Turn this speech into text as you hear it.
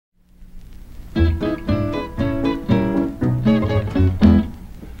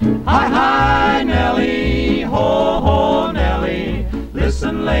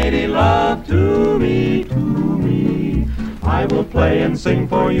lady love to me, to me. I will play and sing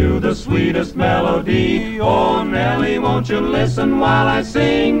for you the sweetest melody. Oh, Nelly, won't you listen while I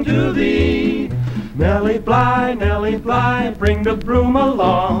sing to thee? Nelly Bly, bring the broom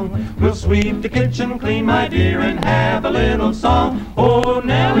along. We'll sweep the kitchen clean, my dear, and have a little song. Oh,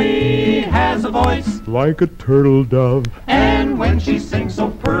 Nelly has a voice like a turtle dove, and when she sings so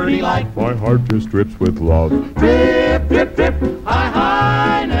purty like, my heart just drips with love. Drip, drip, drip, hi,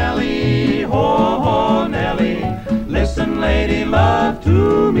 hi, Nelly, ho, ho, Nelly. Listen, lady, love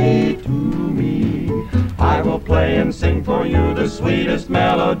to me, to me. I will play and sing for you the sweetest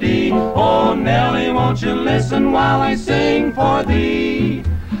melody. Oh, Nelly, won't you listen while I sing for thee?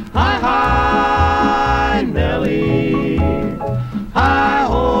 Hi, hi, Nelly. Hi,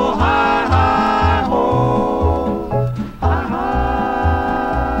 ho, hi, hi, ho. Hi,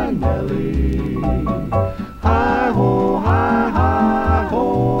 hi, Nelly. Hi, ho, hi, hi,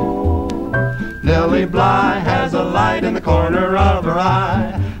 ho. Nelly Bly has a light in the corner of her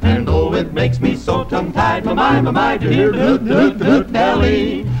eye, and oh, it makes me so tongue-tied, my, to hear doot,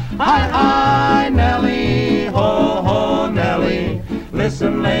 Nelly. Hi, hi, Nelly, ho, ho, Nelly.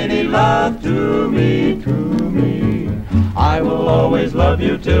 Listen, lady, love to me, to me. I will always love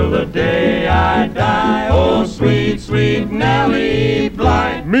you till the day I die. Oh, sweet, sweet Nelly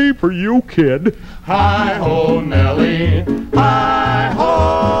Bly. Me for you, kid. Hi, ho, Nelly. Hi,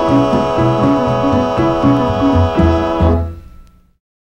 ho.